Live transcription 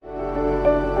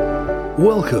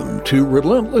Welcome to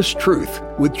Relentless Truth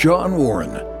with John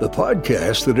Warren, the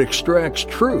podcast that extracts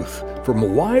truth from a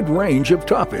wide range of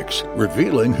topics,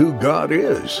 revealing who God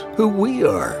is, who we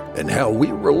are, and how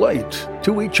we relate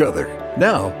to each other.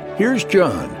 Now, here's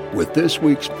John with this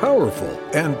week's powerful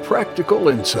and practical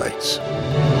insights.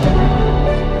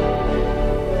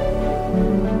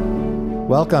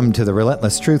 Welcome to the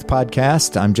Relentless Truth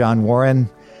podcast. I'm John Warren.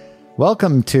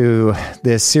 Welcome to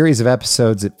this series of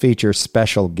episodes that feature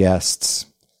special guests.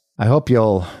 I hope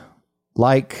you'll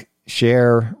like,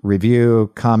 share,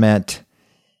 review, comment,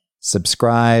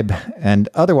 subscribe, and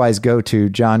otherwise go to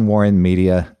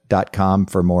johnwarrenmedia.com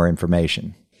for more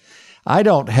information. I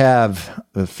don't have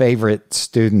favorite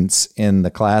students in the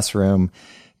classroom,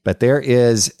 but there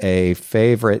is a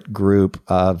favorite group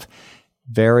of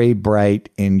very bright,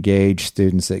 engaged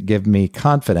students that give me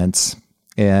confidence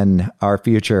in our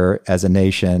future as a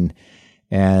nation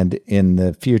and in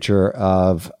the future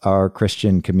of our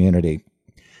Christian community.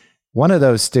 One of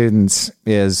those students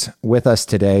is with us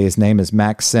today. His name is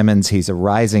Max Simmons. He's a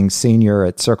rising senior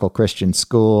at Circle Christian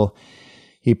School.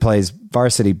 He plays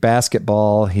varsity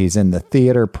basketball. He's in the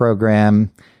theater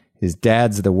program. His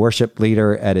dad's the worship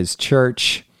leader at his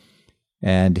church,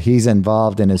 and he's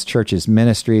involved in his church's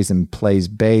ministries and plays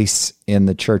bass in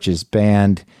the church's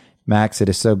band. Max, it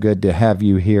is so good to have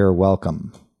you here.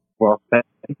 Welcome. Well, thank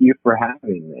you for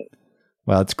having me.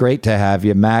 Well, it's great to have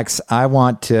you, Max. I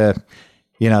want to,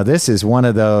 this is one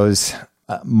of those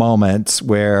moments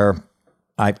where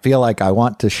I feel like I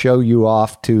want to show you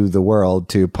off to the world,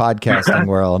 to podcasting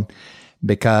world,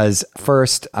 because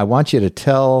first, I want you to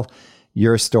tell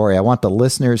your story. I want the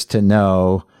listeners to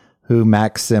know who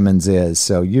Max Simmons is.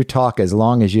 So you talk as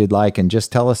long as you'd like and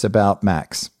just tell us about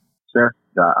Max. Sure,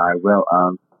 I will.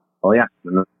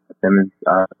 Simmons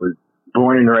was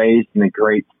born and raised in the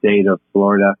great state of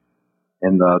Florida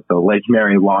in the Lake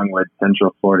Mary, Longwood,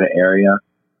 Central Florida area.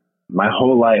 My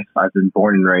whole life, I've been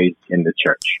born and raised in the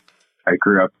church. I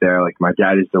grew up there. My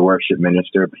dad is the worship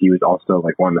minister, but he was also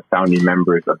one of the founding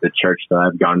members of the church that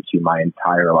I've gone to my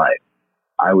entire life.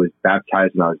 I was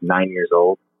baptized when I was 9 years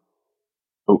old.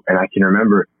 Oh, and I can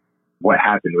remember what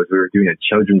happened was we were doing a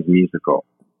children's musical.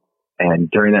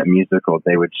 And during that musical,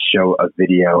 they would show a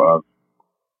video of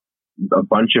a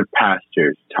bunch of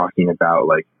pastors talking about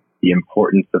the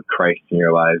importance of Christ in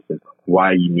your lives and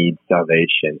why you need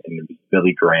salvation. And it was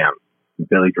Billy Graham.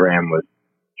 Billy Graham was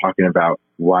talking about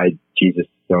why Jesus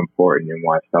is so important and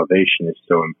why salvation is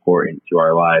so important to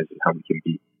our lives and how we can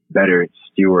be better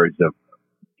stewards of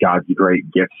God's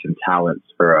great gifts and talents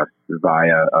for us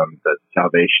via the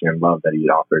salvation and love that he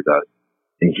offers us.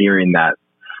 And hearing that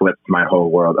flipped my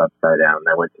whole world upside down.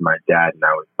 I went to my dad and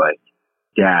I was like,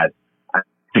 Dad, I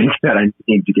think that I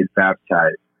need to get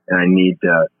baptized and I need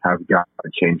to have God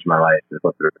change my life and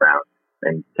flip it around.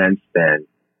 And since then,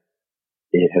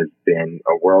 it has been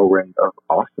a whirlwind of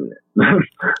awesomeness.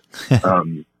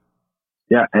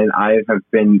 And I have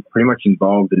been pretty much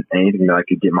involved in anything that I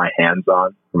could get my hands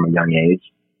on from a young age.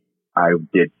 I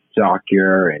did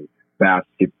soccer and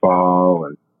basketball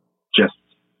and just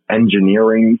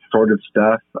engineering sort of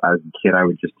stuff. As a kid, I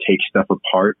would just take stuff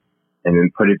apart and then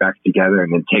put it back together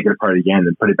and then take it apart again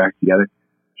and put it back together.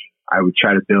 I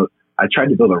tried to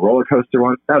build a roller coaster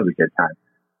once. That was a good time.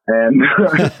 And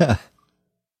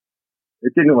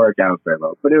it didn't work out very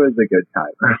well, but it was a good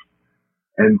time.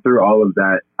 And through all of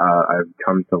that, I've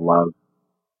come to love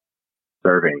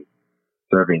serving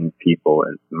people.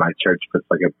 And my church puts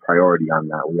a priority on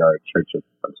that. We are a church of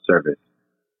service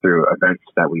through events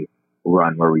that we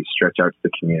run where we stretch out to the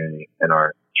community. And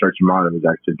our church motto is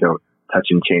actually go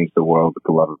touch and change the world with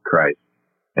the love of Christ.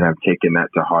 And I've taken that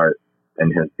to heart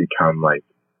and has become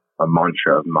a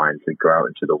mantra of mine to go out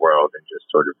into the world and just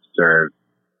sort of serve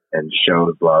and show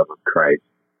the love of Christ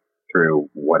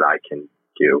through what I can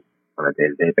do on a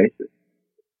day-to-day basis.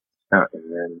 And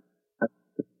then that's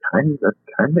kind of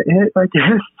it, I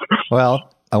guess.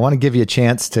 Well, I want to give you a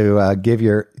chance to give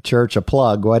your church a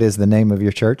plug. What is the name of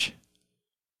your church?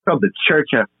 It's called the Church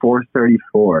at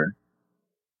 434.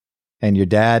 And your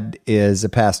dad is a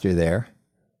pastor there.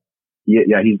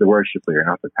 Yeah, he's the worship leader,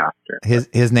 not the pastor.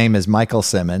 His name is Michael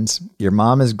Simmons. Your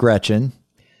mom is Gretchen.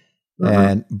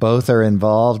 And both are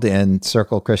involved in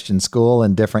Circle Christian School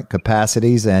in different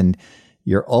capacities. And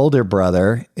your older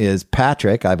brother is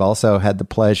Patrick. I've also had the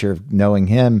pleasure of knowing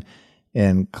him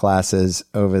in classes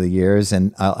over the years.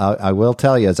 And I will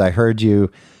tell you, as I heard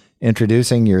you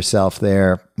introducing yourself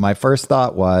there, my first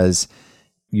thought was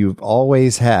you've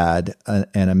always had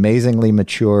an amazingly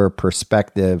mature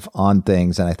perspective on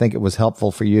things. And I think it was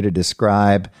helpful for you to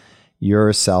describe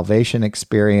your salvation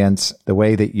experience the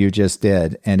way that you just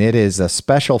did. And it is a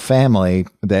special family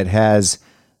that has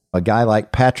a guy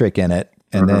like Patrick in it,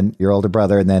 and then your older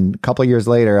brother. And then a couple of years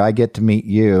later, I get to meet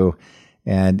you,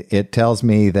 and it tells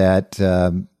me that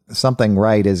something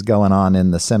right is going on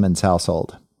in the Simmons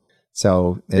household.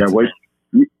 So it's,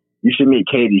 you should meet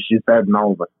Katie. She's better than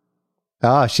all of us.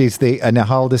 Oh, she's now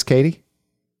how old is Katie?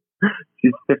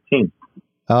 She's 15.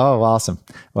 Oh, awesome.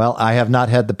 Well, I have not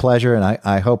had the pleasure, and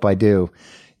I hope I do.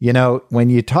 You know, when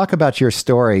you talk about your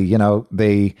story, you know,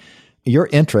 your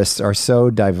interests are so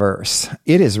diverse.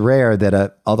 It is rare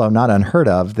that, although not unheard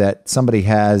of, that somebody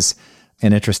has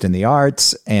an interest in the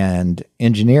arts and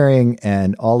engineering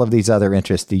and all of these other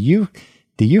interests. Do you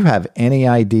have any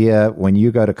idea when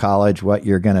you go to college what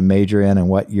you're going to major in and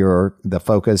what your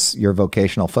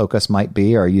vocational focus might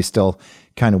be? Or are you still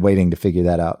kind of waiting to figure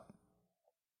that out?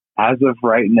 As of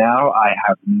right now, I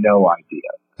have no idea.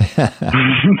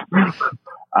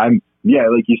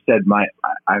 Like you said,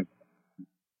 I've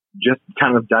just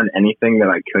kind of done anything that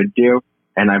I could do,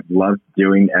 and I've loved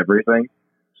doing everything.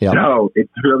 Yep. So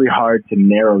it's really hard to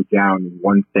narrow down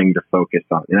one thing to focus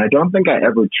on. And I don't think I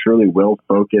ever truly will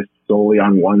focus solely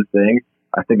on one thing.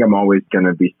 I think I'm always going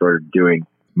to be sort of doing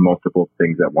multiple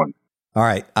things at once. All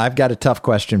right. I've got a tough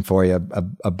question for you,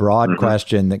 a broad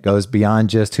question that goes beyond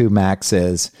just who Max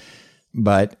is.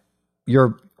 But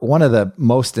you're one of the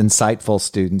most insightful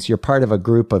students. You're part of a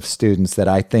group of students that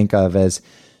I think of as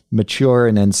mature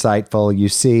and insightful. You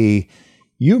see,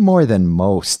 you more than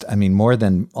most, I mean, more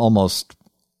than almost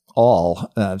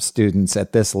all students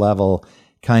at this level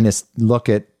kind of look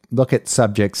at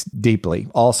subjects deeply,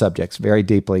 all subjects very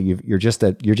deeply. You're just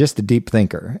a deep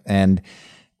thinker. And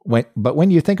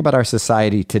when you think about our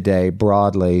society today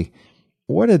broadly,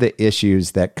 what are the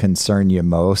issues that concern you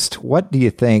most? What do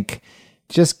you think?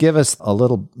 Just give us a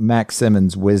little Max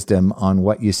Simmons wisdom on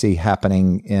what you see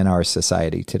happening in our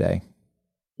society today.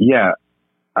 Yeah,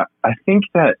 I think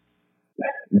that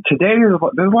today there's a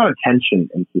lot of tension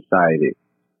in society.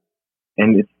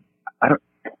 And I'm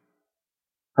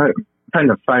trying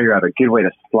to figure out a good way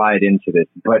to slide into this.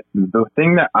 But the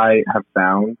thing that I have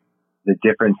found, the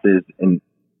differences in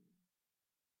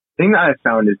thing that I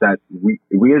found is that we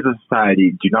as a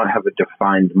society do not have a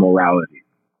defined morality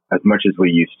as much as we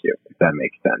used to, if that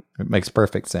makes sense. It makes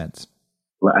perfect sense.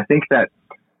 Well, I think that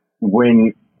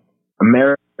when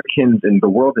Americans and the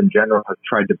world in general have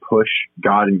tried to push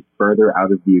God further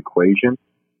out of the equation,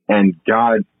 and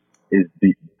God is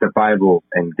the Bible,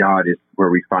 and God is where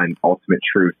we find ultimate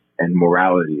truth and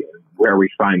morality, where we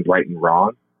find right and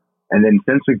wrong. And then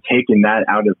since we've taken that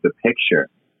out of the picture,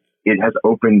 it has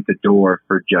opened the door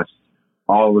for just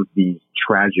all of these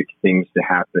tragic things to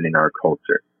happen in our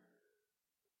culture.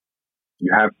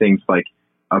 You have things like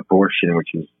abortion,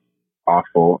 which is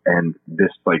awful, and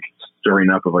this like stirring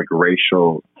up of like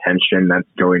racial tension that's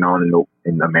going on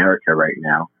in America right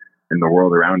now, in the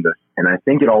world around us. And I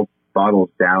think it all bottles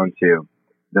down to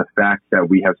the fact that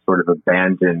we have sort of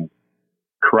abandoned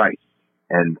Christ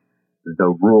and the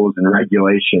rules and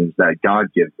regulations that God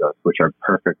gives us, which are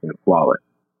perfect and flawless.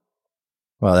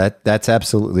 Well, that's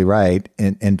absolutely right.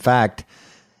 In fact,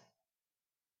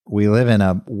 we live in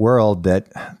a world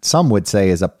that some would say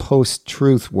is a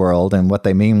post-truth world. And what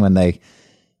they mean I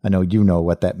know you know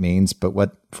what that means, but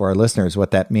for our listeners,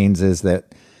 what that means is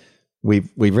that we've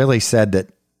really said that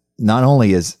not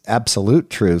only is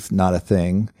absolute truth not a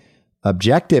thing,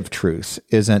 objective truth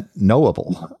isn't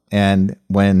knowable. And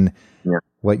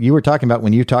what you were talking about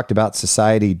when you talked about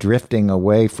society drifting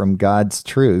away from God's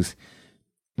truth,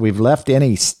 we've left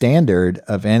any standard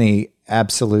of any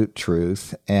absolute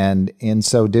truth. And in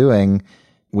so doing,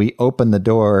 we open the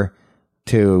door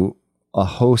to a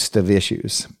host of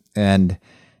issues. And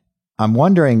I'm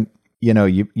wondering,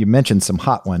 you mentioned some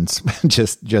hot ones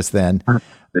just then. I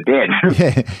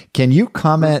did. Can you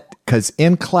comment? Because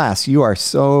in class, you are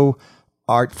so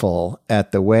artful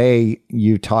at the way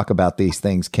you talk about these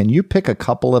things. Can you pick a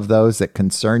couple of those that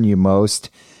concern you most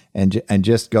and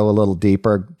just go a little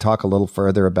deeper, talk a little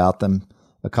further about them?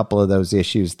 A couple of those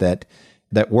issues that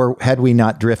were, had we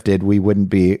not drifted, we wouldn't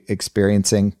be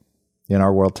experiencing in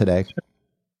our world today.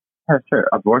 Yeah, sure.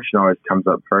 Abortion always comes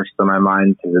up first in my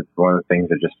mind because it's one of the things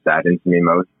that just saddens me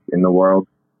most in the world.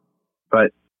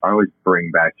 But I always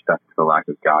bring back stuff to the lack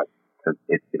of God because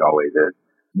it always is.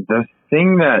 The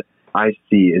thing that I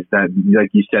see is that,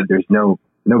 like you said,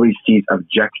 nobody sees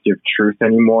objective truth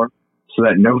anymore. So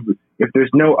that if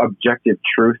there's no objective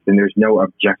truth, then there's no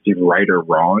objective right or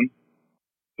wrong.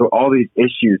 So all these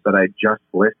issues that I just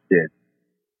listed,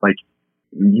 like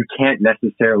you can't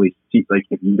necessarily see, like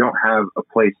if you don't have a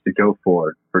place to go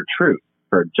for truth,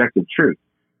 for objective truth,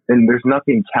 then there's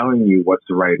nothing telling you what's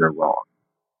right or wrong.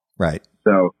 Right.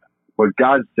 So what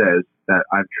God says, that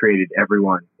I've created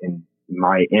everyone in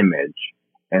my image,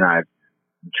 and I've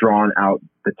drawn out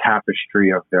the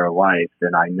tapestry of their life,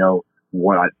 and I know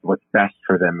what's best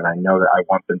for them, and I know that I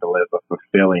want them to live a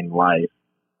fulfilling life,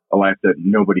 a life that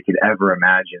nobody could ever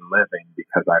imagine living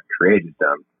because I've created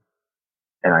them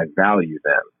and I value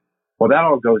them. Well, that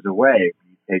all goes away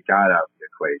when you take God out of the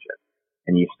equation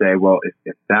and you say, well,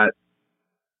 if that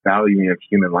valuing of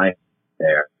human life is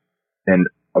there, then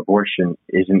abortion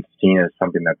isn't seen as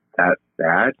something that's that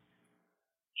bad,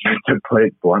 to put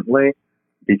it bluntly,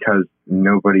 because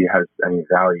nobody has any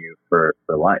value for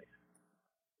life,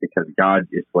 because God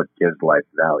is what gives life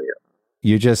value.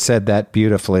 You just said that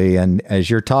beautifully. And as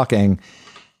you're talking,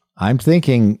 I'm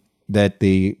thinking that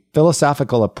the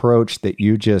philosophical approach that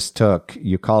you just took,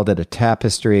 you called it a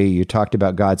tapestry. You talked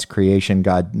about God's creation,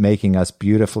 God making us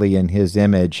beautifully in his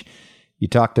image. You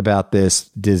talked about this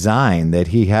design that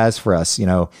he has for us. You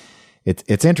know,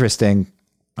 it's interesting.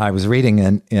 I was reading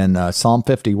in Psalm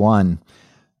 51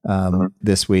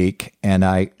 this week, and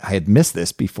I had missed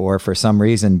this before for some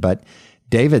reason, but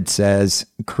David says,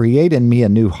 create in me a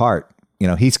new heart. You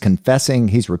know, he's confessing,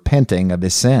 he's repenting of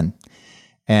his sin.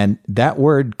 And that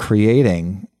word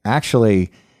creating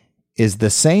actually is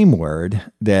the same word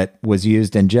that was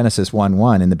used in Genesis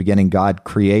 1:1. In the beginning, God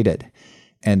created.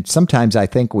 And sometimes I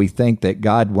think we think that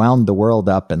God wound the world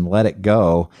up and let it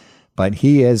go, but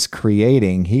he is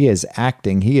creating, he is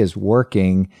acting, he is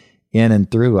working in and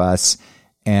through us.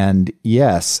 And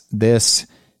yes, this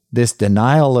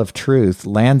denial of truth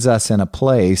lands us in a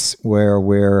place where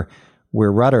we're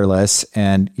rudderless.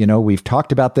 And, you know, we've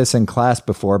talked about this in class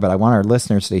before, but I want our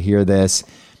listeners to hear this.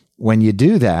 When you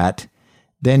do that,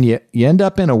 then you end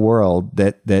up in a world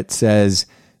that says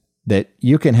that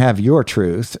you can have your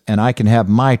truth and I can have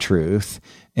my truth,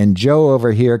 and Joe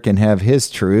over here can have his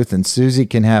truth, and Susie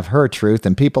can have her truth,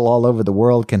 and people all over the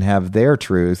world can have their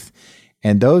truth.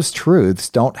 And those truths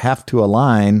don't have to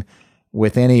align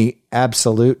with any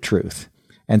absolute truth.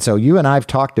 And so you and I have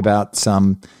talked about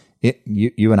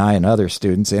you and I and other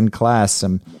students in class,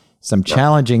 some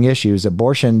challenging issues,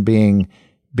 abortion being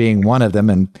one of them.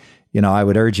 And, you know, I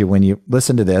would urge you, when you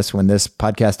listen to this, when this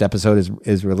podcast episode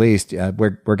is released,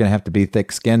 we're going to have to be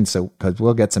thick-skinned, because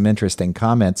we'll get some interesting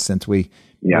comments, since we're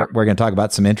going to talk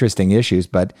about some interesting issues.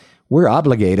 But we're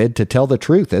obligated to tell the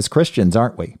truth as Christians,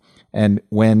 aren't we? And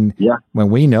when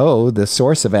we know the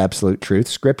source of absolute truth,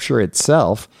 Scripture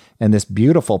itself, and this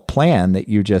beautiful plan that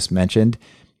you just mentioned,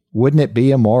 wouldn't it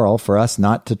be immoral for us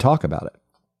not to talk about it?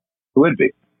 It would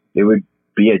be. It would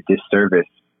be a disservice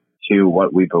to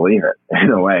what we believe in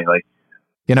a way. Like,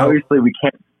 you know, obviously we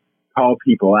can't call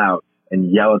people out and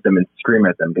yell at them and scream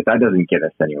at them, because that doesn't get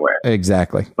us anywhere.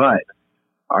 Exactly. But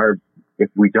if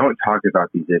we don't talk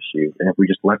about these issues, and if we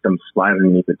just let them slide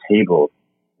underneath the table,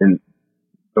 then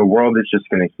the world is just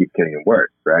going to keep getting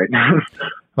worse, right?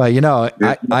 Well, you know,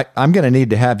 I'm going to need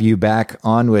to have you back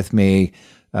on with me.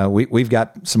 We've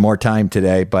got some more time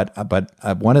today, but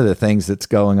one of the things that's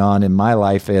going on in my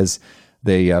life is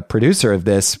the producer of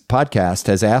this podcast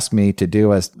has asked me to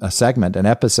do a segment, an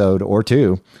episode or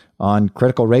two, on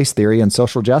critical race theory and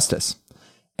social justice.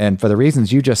 And for the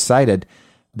reasons you just cited,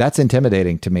 that's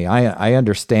intimidating to me. I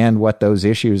understand what those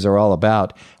issues are all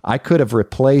about. I could have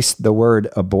replaced the word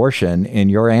abortion in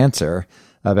your answer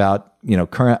about, you know,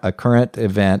 a current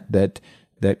event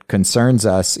that concerns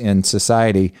us in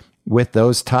society with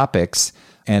those topics,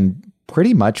 and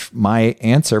pretty much my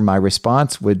answer, my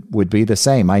response would be the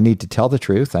same. I need to tell the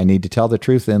truth. I need to tell the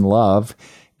truth in love.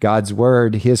 God's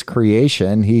word, his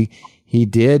creation, he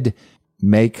did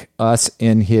make us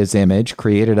in his image,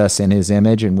 created us in his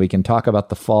image, and we can talk about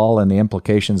the fall and the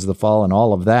implications of the fall and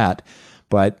all of that.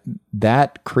 But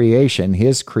that creation,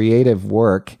 his creative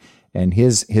work and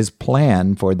his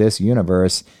plan for this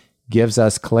universe, gives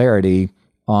us clarity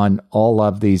on all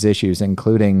of these issues,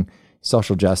 including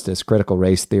social justice, critical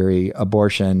race theory,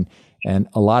 abortion, and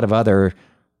a lot of other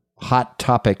hot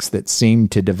topics that seem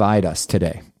to divide us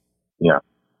today. Yeah,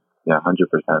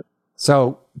 100%.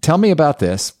 So tell me about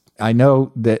this. I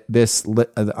know that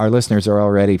our listeners are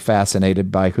already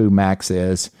fascinated by who Max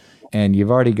is, and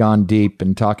you've already gone deep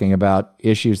in talking about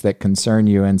issues that concern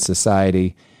you in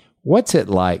society. What's it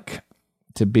like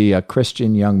to be a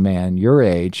Christian young man, your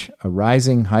age, a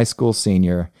rising high school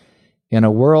senior, in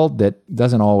a world that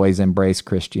doesn't always embrace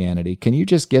Christianity? Can you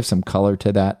just give some color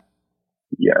to that?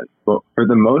 Yes. Well, for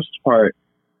the most part,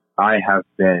 I have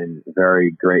been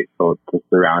very grateful to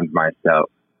surround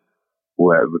myself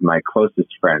with my closest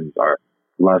friends are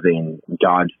loving,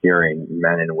 God-fearing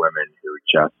men and women who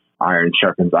just iron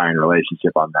sharpens iron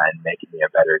relationship on that and making me a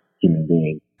better human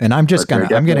being. And I'm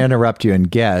going to interrupt you and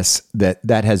guess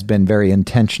that has been very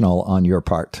intentional on your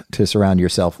part to surround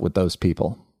yourself with those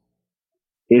people.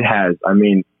 It has. I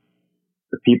mean,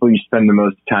 the people you spend the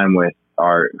most time with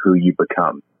are who you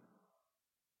become.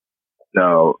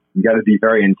 So you got to be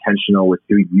very intentional with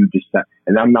who you decide.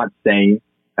 And I'm not saying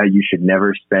that you should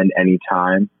never spend any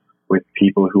time with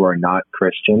people who are not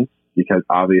Christians, because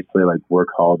obviously, like, we're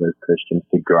called as Christians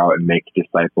to go out and make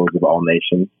disciples of all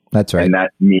nations. That's right. And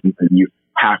that means that you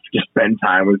have to spend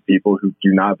time with people who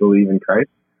do not believe in Christ.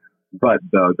 But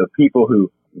the people who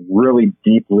really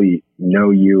deeply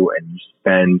know you and you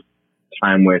spend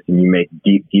time with and you make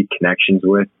deep connections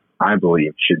with, I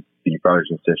believe should be brothers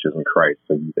and sisters in Christ,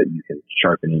 so that you can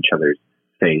sharpen each other's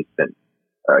faith and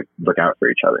look out for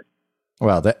each other.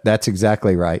 Well, that's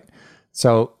exactly right.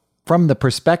 So from the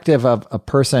perspective of a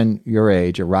person your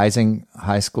age, a rising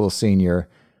high school senior,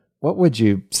 what would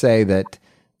you say that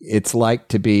it's like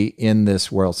to be in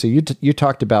this world? So you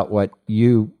talked about what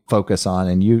you focus on,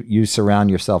 and you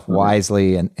surround yourself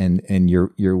wisely, and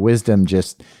your wisdom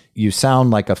just, you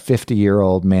sound like a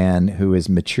 50-year-old man who is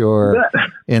mature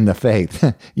in the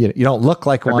faith. You don't look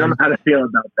like one. I don't know how to feel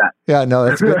about that. Yeah, no,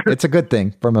 that's good. It's a good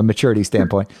thing from a maturity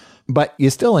standpoint. But you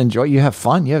still enjoy, you have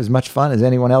fun. You have as much fun as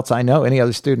anyone else I know, any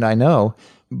other student I know.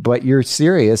 But you're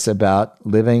serious about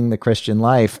living the Christian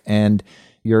life, and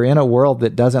you're in a world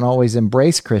that doesn't always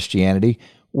embrace Christianity.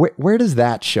 Where does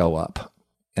that show up?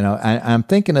 You know, I'm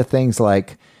thinking of things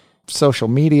like social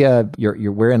media.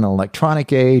 We're in an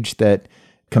electronic age that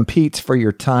competes for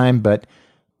your time, but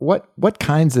what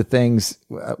kinds of things,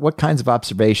 what kinds of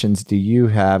observations do you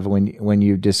have when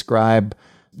you describe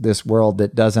this world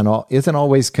that isn't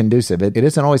always conducive? It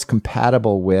isn't always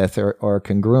compatible with or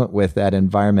congruent with that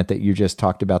environment that you just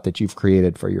talked about that you've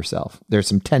created for yourself. There's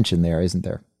some tension there, isn't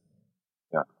there?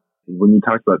 Yeah. When you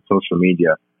talk about social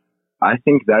media, I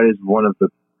think that is one of the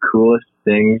coolest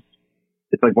things.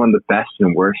 It's like one of the best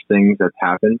and worst things that's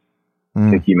happened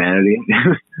to humanity.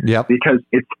 Yep. Because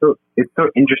it's so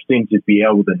interesting to be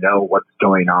able to know what's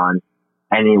going on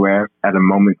anywhere at a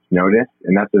moment's notice.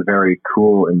 And that's a very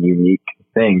cool and unique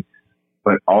thing.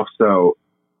 But also,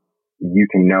 you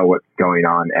can know what's going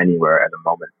on anywhere at a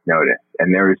moment's notice.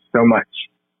 And there is so much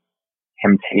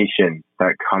temptation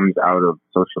that comes out of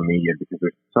social media because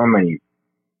there's so many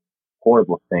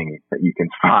horrible things that you can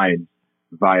find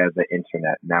via the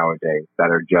internet nowadays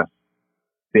that are just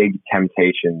big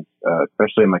temptations,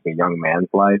 especially in like a young man's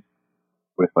life,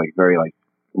 with like very like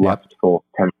lustful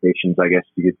temptations, I guess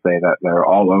you could say, that are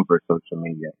all over social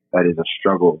media. That is a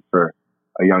struggle for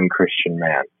a young Christian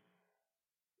man.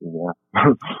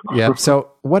 Yeah. Yeah.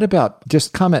 So what about,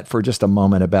 just comment for just a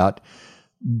moment about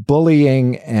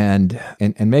bullying and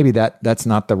maybe that's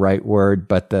not the right word,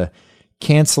 but the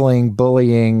canceling,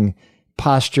 bullying,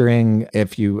 posturing.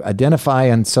 If you identify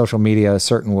in social media a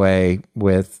certain way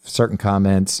with certain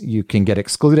comments, you can get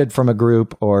excluded from a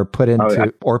group or put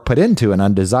into an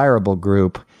undesirable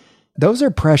group. Those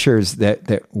are pressures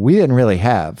that we didn't really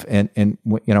have. And you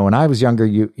know, when I was younger,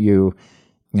 you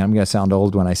I'm going to sound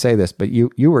old when I say this, but you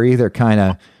were either kind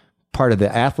of part of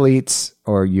the athletes,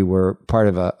 or you were part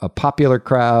of a popular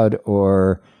crowd,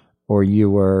 or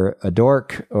you were a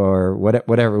dork, or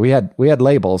whatever. We had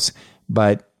labels,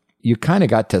 but you kind of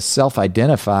got to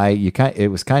self-identify. It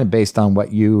was kind of based on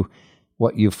what you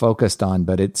focused on.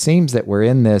 But it seems that we're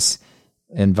in this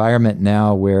environment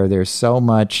now where there's so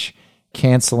much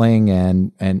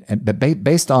canceling but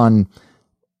based on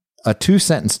a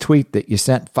 2-sentence tweet that you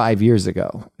sent 5 years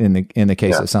ago in the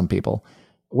case of some people.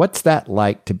 What's that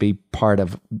like to be part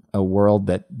of a world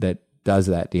that does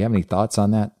that? Do you have any thoughts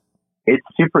on that? It's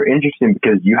super interesting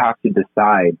because you have to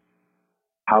decide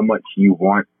how much you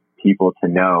want people to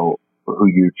know who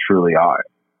you truly are.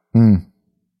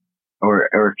 Or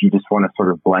if you just want to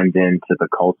sort of blend into the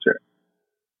culture.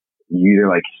 You either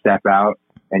like step out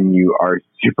and you are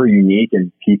super unique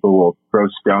and people will throw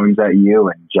stones at you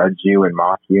and judge you and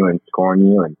mock you and scorn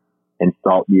you and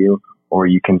insult you, or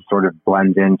you can sort of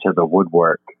blend into the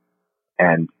woodwork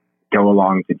and go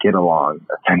along to get along,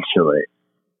 essentially.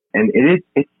 And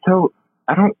it's so,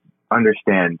 I don't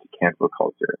understand cancel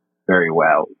culture very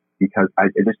well because I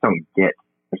just don't get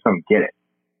it.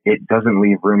 It doesn't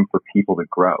leave room for people to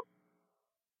grow.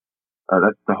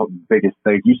 That's the whole biggest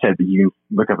thing. You said that you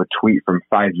can look up a tweet from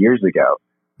 5 years ago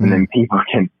and then people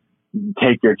can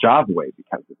take your job away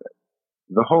because of it.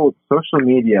 The whole social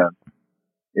media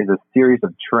is a series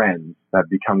of trends that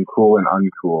become cool and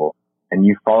uncool, and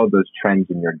you follow those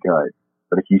trends and you're good.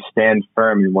 But if you stand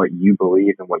firm in what you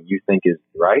believe and what you think is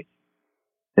right,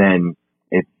 then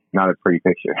it's not a pretty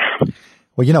picture.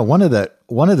 Well, one of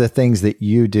the things that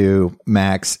you do,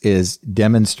 Max, is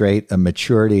demonstrate a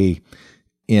maturity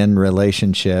in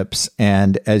relationships.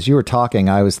 And as you were talking,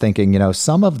 I was thinking,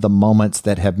 some of the moments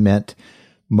that have meant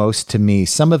most to me,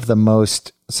 some of the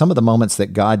moments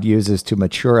that God uses to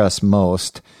mature us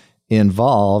most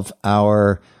involve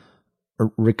our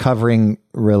recovering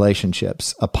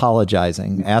relationships,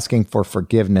 apologizing, asking for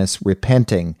forgiveness,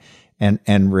 repenting,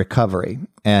 and recovery.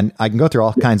 And I can go through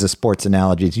all kinds of sports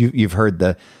analogies. You've heard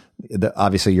the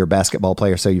obviously you're a basketball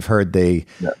player, so you've heard the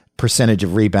percentage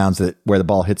of rebounds where the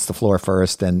ball hits the floor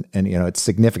first, and it's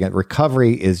significant.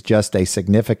 Recovery is just a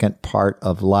significant part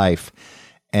of life.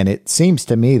 And it seems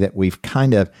to me that we've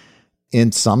kind of,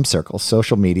 in some circles,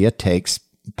 social media takes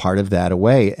part of that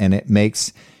away, and it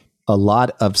makes a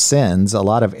lot of sins, a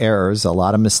lot of errors, a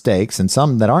lot of mistakes, and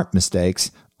some that aren't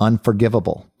mistakes,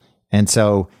 unforgivable. And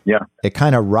so it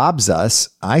kind of robs us,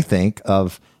 I think,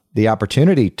 of the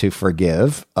opportunity to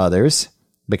forgive others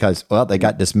because, they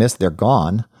got dismissed, they're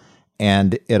gone.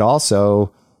 And it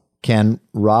also can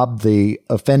rob the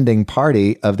offending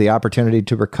party of the opportunity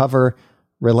to recover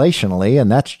relationally,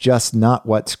 and that's just not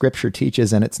what Scripture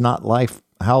teaches, and it's not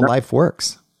how life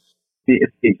works. See,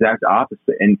 it's the exact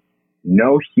opposite. And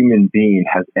no human being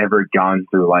has ever gone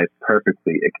through life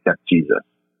perfectly except Jesus,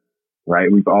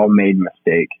 right? We've all made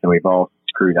mistakes, and we've all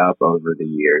screwed up over the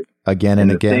years. Again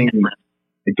and again.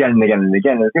 Again and again and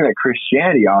again. The thing that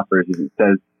Christianity offers is it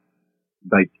says,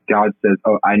 like, God says,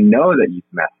 I know that you've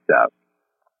messed up,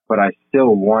 but I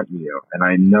still want you, and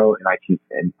I know, and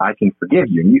I can forgive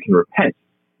you, and you can repent.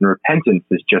 And repentance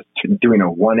is just doing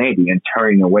a 180 and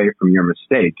turning away from your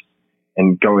mistakes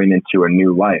and going into a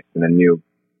new life and a new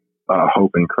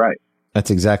hope in Christ.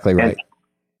 That's exactly right.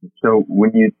 And so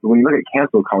when you look at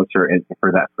cancel culture, and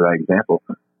for that example,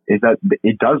 is that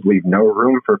it does leave no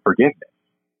room for forgiveness.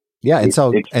 Yeah, and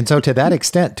so to that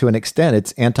extent,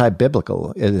 it's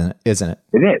anti-biblical, isn't it?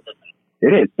 It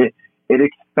is. It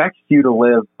expects you to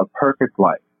live a perfect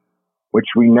life, which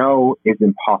we know is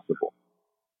impossible.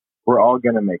 We're all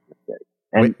going to make mistakes.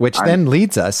 And which then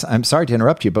leads us, I'm sorry to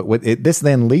interrupt you, but this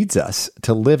then leads us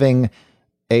to living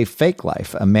a fake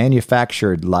life, a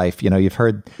manufactured life. You've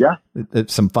heard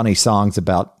some funny songs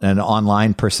about an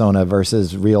online persona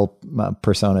versus real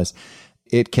personas.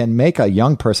 It can make a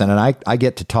young person, and I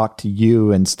get to talk to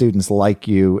you and students like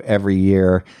you every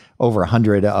year. Over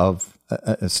 100 of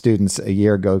students a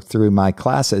year go through my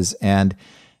classes, and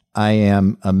I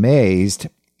am amazed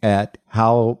at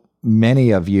how many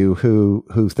of you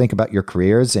who think about your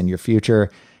careers and your future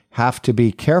have to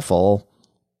be careful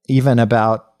even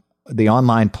about the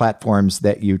online platforms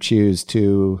that you choose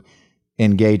to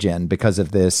engage in because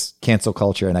of this cancel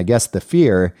culture. And I guess the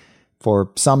fear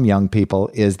for some young people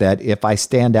is that if I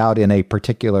stand out in a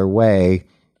particular way,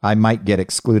 I might get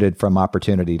excluded from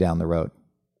opportunity down the road.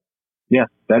 Yeah,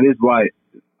 that is why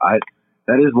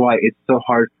it's so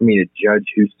hard for me to judge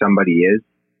who somebody is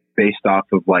based off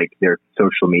of like their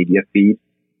social media feed,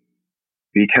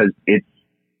 because it's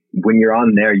when you're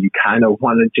on there, you kind of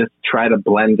want to just try to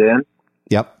blend in.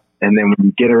 Yep. And then when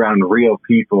you get around real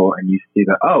people and you see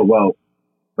that,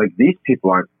 like these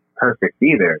people aren't perfect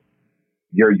either.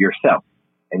 You're yourself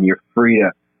and you're free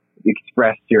to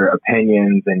express your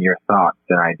opinions and your thoughts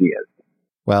and ideas.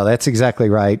 Well, that's exactly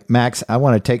right. Max, I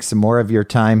want to take some more of your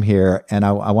time here, and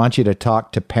I want you to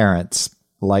talk to parents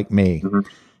like me. Mm-hmm.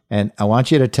 And I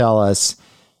want you to tell us,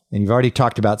 and you've already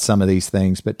talked about some of these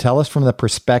things, but tell us from the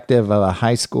perspective of a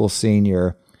high school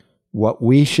senior what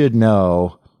we should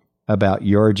know about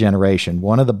your generation.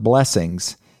 One of the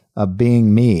blessings of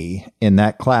being me in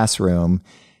that classroom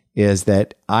is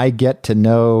that I get to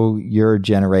know your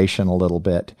generation a little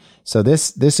bit. So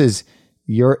this is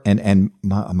your, and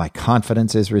my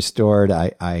confidence is restored.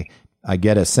 I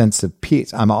get a sense of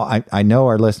peace. I know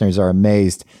our listeners are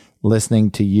amazed listening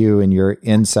to you and your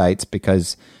insights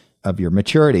because of your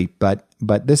maturity, but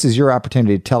this is your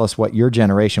opportunity to tell us what your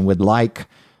generation would like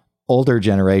older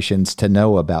generations to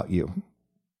know about you.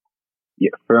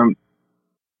 Yeah, from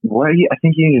what I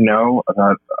think you need to know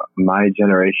about my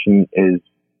generation is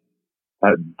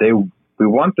that we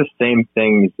want the same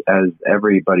things as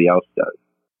everybody else does.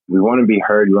 We want to be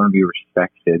heard. We want to be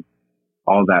respected.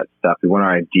 All that stuff. We want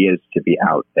our ideas to be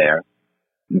out there.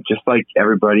 Just like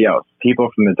everybody else, people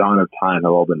from the dawn of time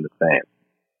have all been the same,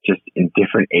 just in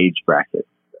different age brackets.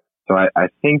 So I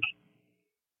think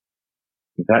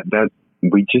that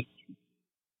we just,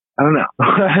 I don't know.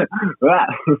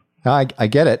 I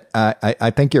get it.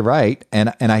 I think you're right.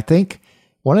 And I think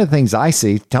one of the things I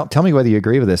see, tell me whether you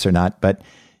agree with this or not, but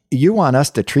you want us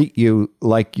to treat you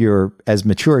like you're as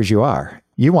mature as you are.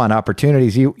 You want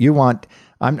opportunities. You want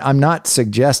I'm not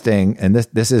suggesting, and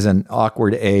this is an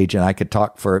awkward age, and I could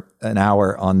talk for an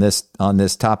hour on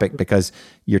this topic because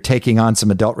you're taking on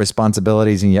some adult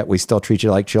responsibilities, and yet we still treat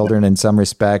you like children in some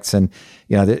respects. And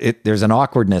there's an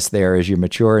awkwardness there as you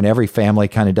mature, and every family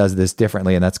kind of does this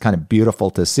differently, and that's kind of beautiful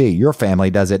to see. Your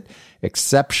family does it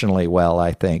exceptionally well,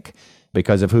 I think,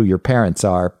 because of who your parents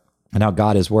are and how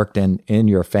God has worked in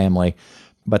your family.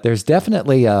 But there's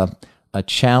definitely a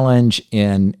challenge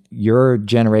in your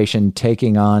generation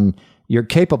you're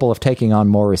capable of taking on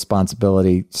more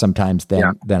responsibility sometimes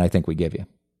than I think we give you.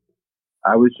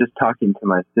 I was just talking to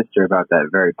my sister about that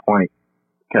very point,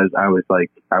 because I was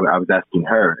like, I was asking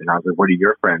her, and I was like, what do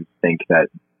your friends think that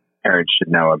parents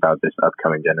should know about this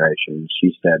upcoming generation? And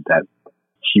she said that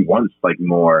she wants like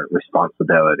more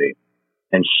responsibility,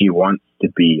 and she wants to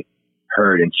be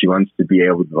heard, and she wants to be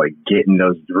able to like get in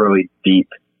those really deep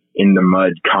in the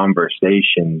mud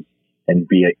conversations and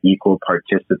be an equal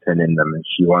participant in them. And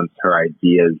she wants her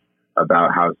ideas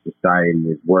about how society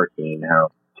is working and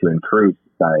how to improve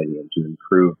society and to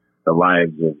improve the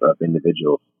lives of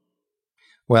individuals.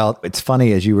 Well, it's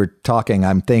funny, as you were talking,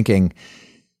 I'm thinking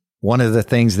one of the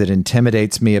things that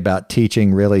intimidates me about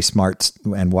teaching really smart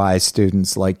and wise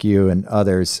students like you and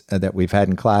others that we've had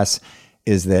in class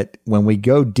is that when we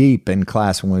go deep in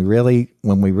class, when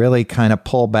we really kind of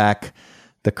pull back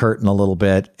the curtain a little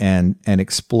bit and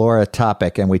explore a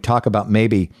topic, and we talk about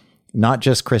maybe not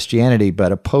just Christianity,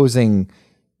 but opposing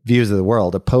views of the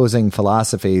world, opposing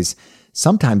philosophies.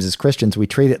 Sometimes as Christians, we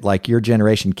treat it like your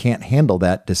generation can't handle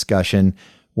that discussion,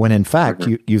 when in fact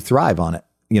you thrive on it.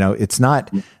 It's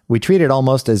not, we treat it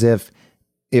almost as if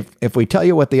we tell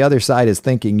you what the other side is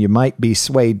thinking, you might be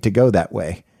swayed to go that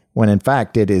way, when in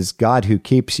fact it is God who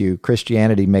keeps you.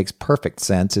 Christianity makes perfect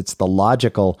sense. It's the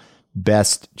logical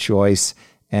best choice.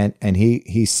 And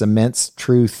he cements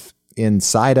truth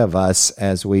inside of us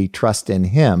as we trust in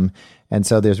him. And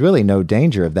so there's really no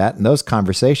danger of that. And those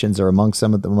conversations are among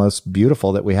some of the most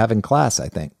beautiful that we have in class, I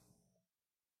think.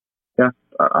 Yeah,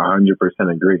 100%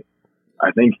 agree.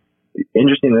 I think,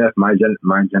 interestingly enough, my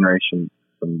generation,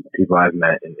 from people I've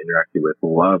met and interacted with,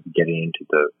 love getting into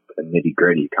the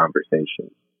nitty-gritty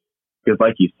conversations. Because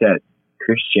like you said,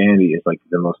 Christianity is like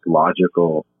the most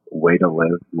logical way to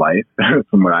live life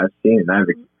from what I've seen.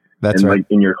 That's right. Like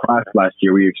in your class last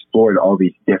year, we explored all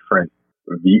these different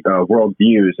world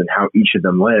views and how each of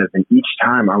them live. And each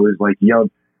time I was like,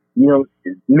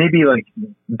 maybe like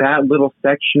that little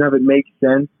section of it makes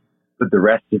sense, but the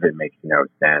rest of it makes no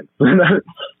sense.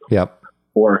 Yep.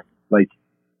 Or like,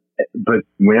 but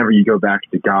whenever you go back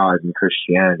to God and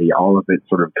Christianity, all of it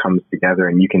sort of comes together,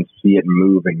 and you can see it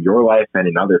move in your life and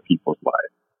in other people's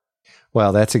lives.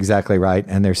 Well, that's exactly right.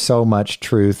 And there's so much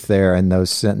truth there in those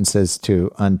sentences to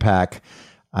unpack.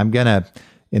 I'm going to,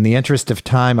 in the interest of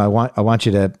time, I want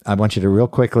you to real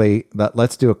quickly,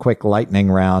 let's do a quick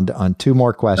lightning round on two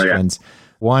more questions. Okay.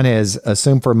 One is,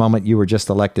 assume for a moment you were just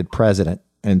elected president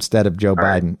instead of Joe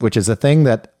Biden, which is a thing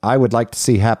that I would like to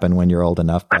see happen when you're old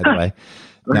enough, by the way.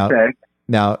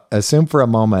 Now, assume for a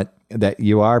moment that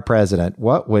you are president.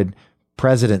 What would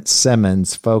President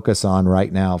Simmons focus on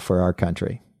right now for our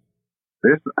country?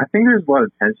 I think there's a lot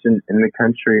of tension in the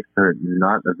country for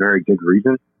not a very good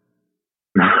reason.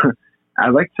 I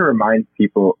like to remind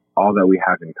people all that we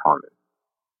have in common.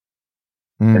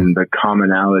 And the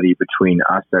commonality between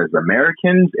us as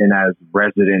Americans and as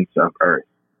residents of Earth.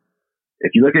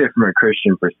 If you look at it from a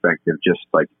Christian perspective, just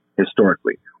like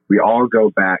historically, we all go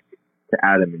back to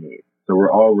Adam and Eve. So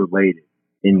we're all related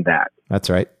in that. That's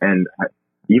right. And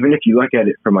even if you look at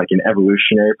it from like an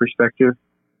evolutionary perspective,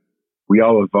 we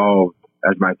all evolved.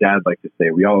 As my dad likes to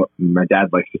say, we've all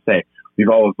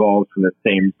evolved from the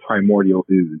same primordial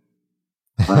ooze.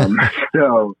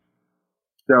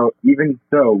 So even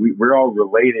so, we're all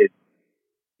related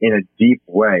in a deep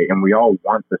way, and we all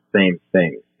want the same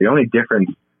things. The only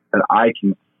difference that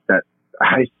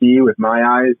I see with my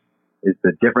eyes is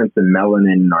the difference in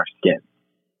melanin in our skin.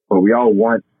 But we all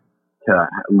want to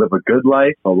live a good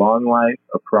life, a long life,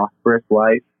 a prosperous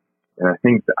life, and I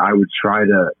think that I would try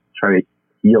to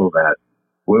heal that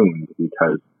wound,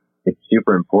 because it's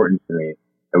super important to me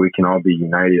that we can all be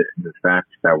united in the fact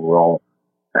that we're all,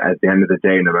 at the end of the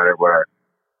day, no matter what our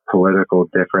political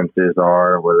differences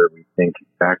are, whether we think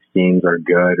vaccines are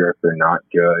good or if they're not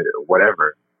good, or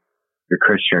whatever, if you're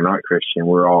Christian or not Christian,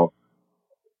 we're all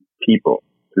people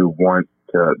who want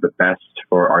the best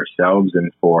for ourselves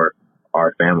and for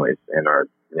our families and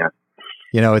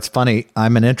it's funny.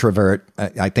 I'm an introvert.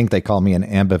 I think they call me an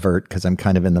ambivert because I'm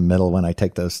kind of in the middle when I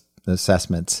take those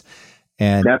assessments.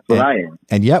 And that's what I am.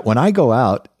 And yet when I go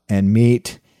out and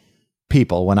meet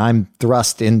people, when I'm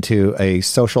thrust into a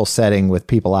social setting with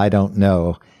people I don't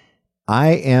know, I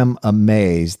am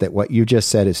amazed that what you just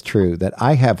said is true, that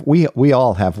we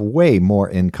all have way more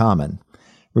in common,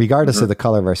 regardless of the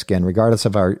color of our skin, regardless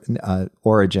of our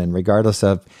origin, regardless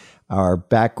of our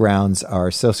backgrounds, our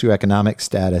socioeconomic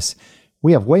status.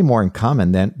 We have way more in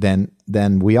common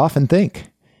than we often think.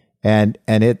 And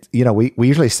it, we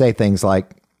usually say things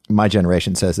like, my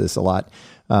generation says this a lot,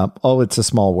 it's a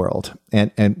small world.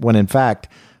 And when in fact,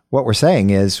 what we're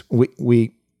saying is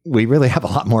we really have a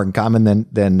lot more in common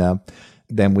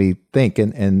than we think.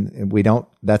 And we don't,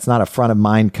 that's not a front of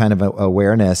mind kind of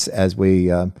awareness as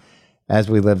we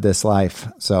live this life.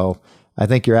 So I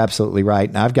think you're absolutely right.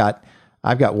 And I've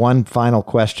got one final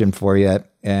question for you,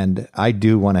 and I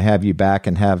do want to have you back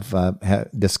and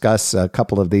discuss a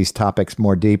couple of these topics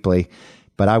more deeply.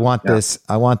 But I want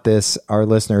our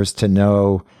listeners to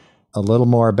know a little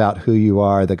more about who you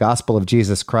are. The gospel of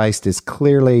Jesus Christ is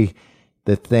clearly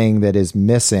the thing that is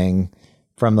missing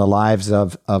from the lives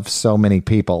of so many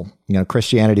people.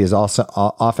 Christianity is also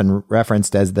often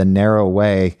referenced as the narrow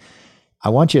way. I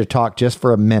want you to talk just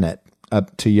for a minute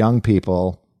to young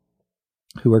people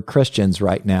who are Christians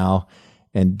right now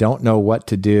and don't know what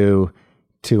to do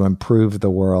to improve the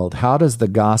world. How does the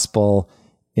gospel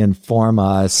inform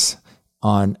us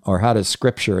or how does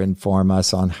Scripture inform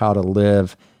us on how to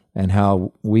live and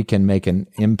how we can make an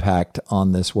impact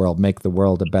on this world, make the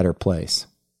world a better place?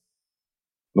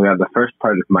 Well, the first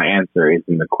part of my answer is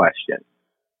in the question.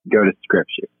 Go to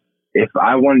Scripture. If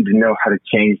I wanted to know how to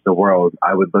change the world,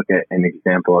 I would look at an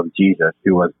example of Jesus,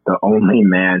 who was the only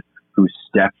man who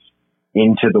stepped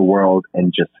into the world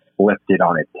and just flipped it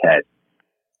on its head.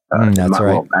 That's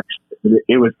right. Well, actually,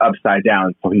 it was upside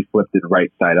down, so he flipped it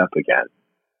right side up again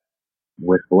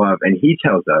with love. And he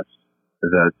tells us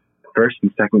the first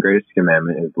and second greatest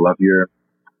commandment is love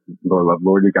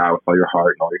Lord your God with all your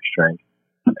heart and all your strength,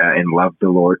 and love the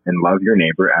Lord and love your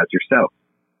neighbor as yourself.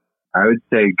 I would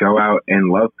say go out and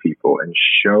love people and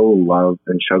show love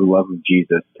and show the love of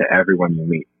Jesus to everyone you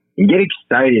meet. And get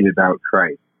excited about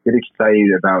Christ. Get excited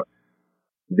about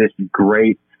this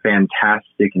great,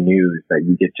 fantastic news that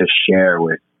you get to share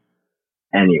with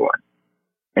anyone.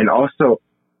 And also,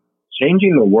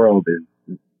 changing the world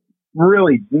is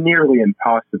really nearly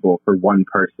impossible for one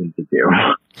person to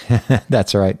do.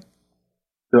 That's right.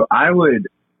 So I would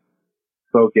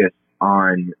focus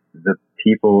on the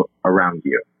people around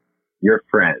you, your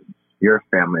friends, your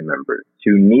family members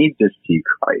who need to see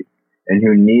Christ and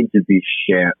who need to be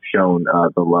shown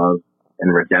the love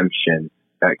and redemption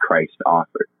that Christ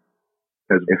offers.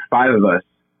 Because if 5 of us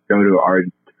go to our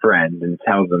friend and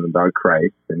tell them about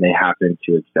Christ and they happen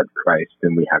to accept Christ,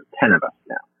 then we have 10 of us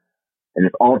now. And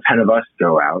if all 10 of us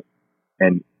go out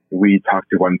and we talk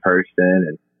to one person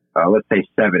and let's say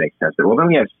 7 accept it, well, then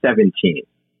we have 17.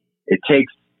 It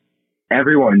takes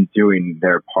everyone doing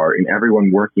their part and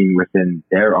everyone working within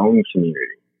their own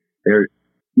community.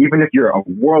 Even if you're a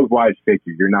worldwide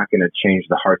figure, you're not going to change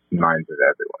the hearts and minds of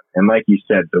everyone. And like you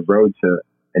said,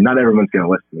 and not everyone's going to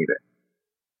listen either,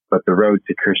 but the road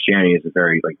to Christianity is a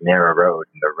very narrow road,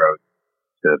 and the road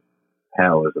to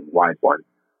hell is a wide one.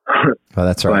 Oh,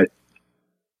 that's right.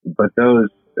 But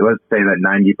let's say that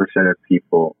 90% of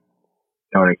people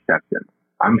don't accept him.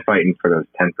 I'm fighting for those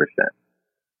 10%.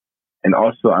 And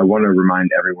also, I want to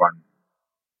remind everyone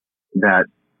that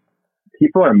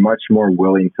people are much more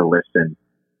willing to listen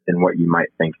than what you might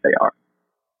think they are.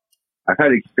 I've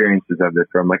had experiences of this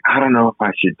where I'm like, I don't know if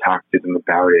I should talk to them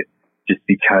about it, just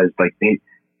because they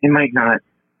might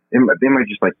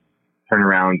just turn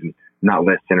around and not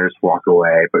listen or just walk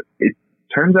away. But it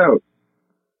turns out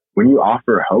when you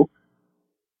offer hope,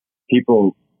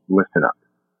 people listen up.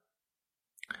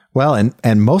 Well,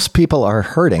 and most people are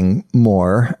hurting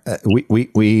more.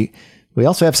 We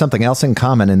also have something else in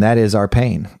common, and that is our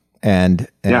pain. And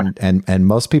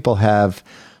most people have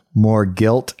more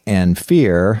guilt and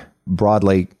fear,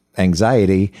 broadly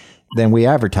anxiety, than we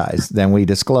advertise, than we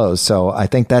disclose. So I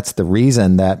think that's the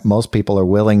reason that most people are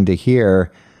willing to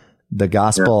hear the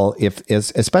gospel,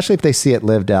 especially if they see it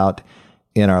lived out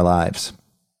in our lives.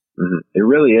 Mm-hmm. It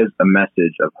really is a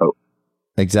message of hope.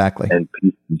 Exactly. And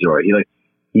peace and joy.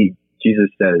 Jesus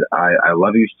said, I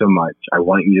love you so much. I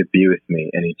want you to be with me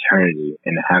in eternity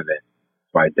in heaven.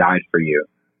 So I died for you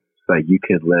so that you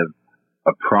could live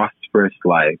a prosperous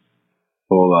life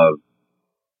full of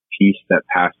peace that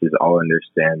passes all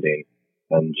understanding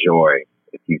and joy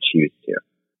if you choose to.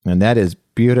 And that is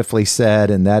beautifully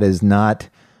said. And that is not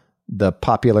the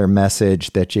popular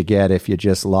message that you get if you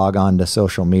just log on to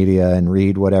social media and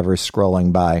read whatever's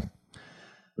scrolling by.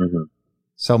 Mm-hmm.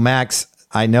 So Max,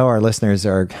 I know our listeners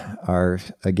are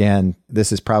again,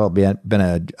 this has probably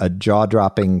been a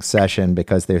jaw-dropping session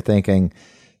because they're thinking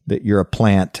that you're a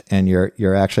plant and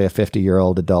you're actually a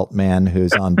 50-year-old adult man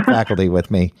who's on faculty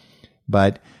with me.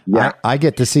 But yeah. I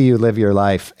get to see you live your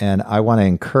life, and I want to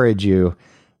encourage you,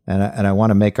 and I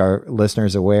want to make our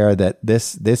listeners aware that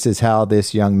this is how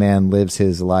this young man lives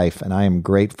his life, and I am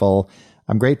grateful.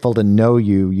 I'm grateful to know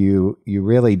you. You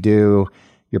really do.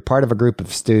 You're part of a group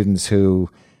of students who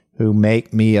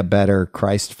make me a better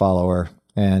Christ follower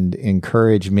and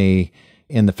encourage me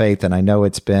in the faith. And I know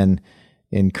it's been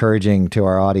encouraging to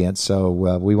our audience. So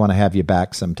we want to have you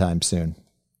back sometime soon.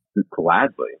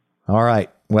 Gladly. All right.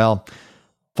 Well,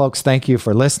 folks, thank you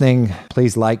for listening.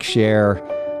 Please like, share,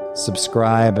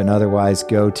 subscribe, and otherwise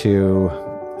go to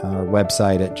our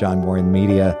website at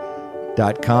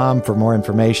johnwarrenmedia.com for more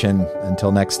information.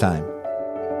 Until next time.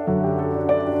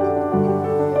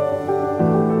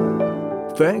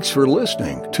 Thanks for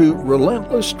listening to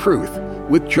Relentless Truth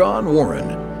with John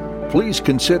Warren. Please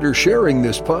consider sharing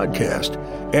this podcast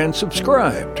and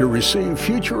subscribe to receive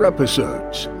future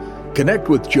episodes. Connect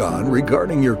with John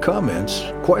regarding your comments,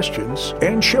 questions,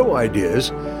 and show ideas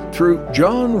through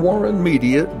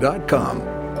johnwarrenmedia.com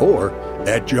or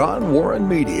at John Warren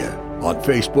Media on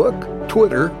Facebook,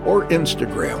 Twitter, or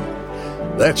Instagram.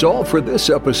 That's all for this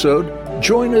episode.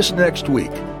 Join us next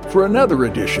week for another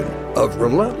edition of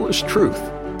Relentless Truth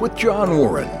with John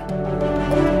Warren.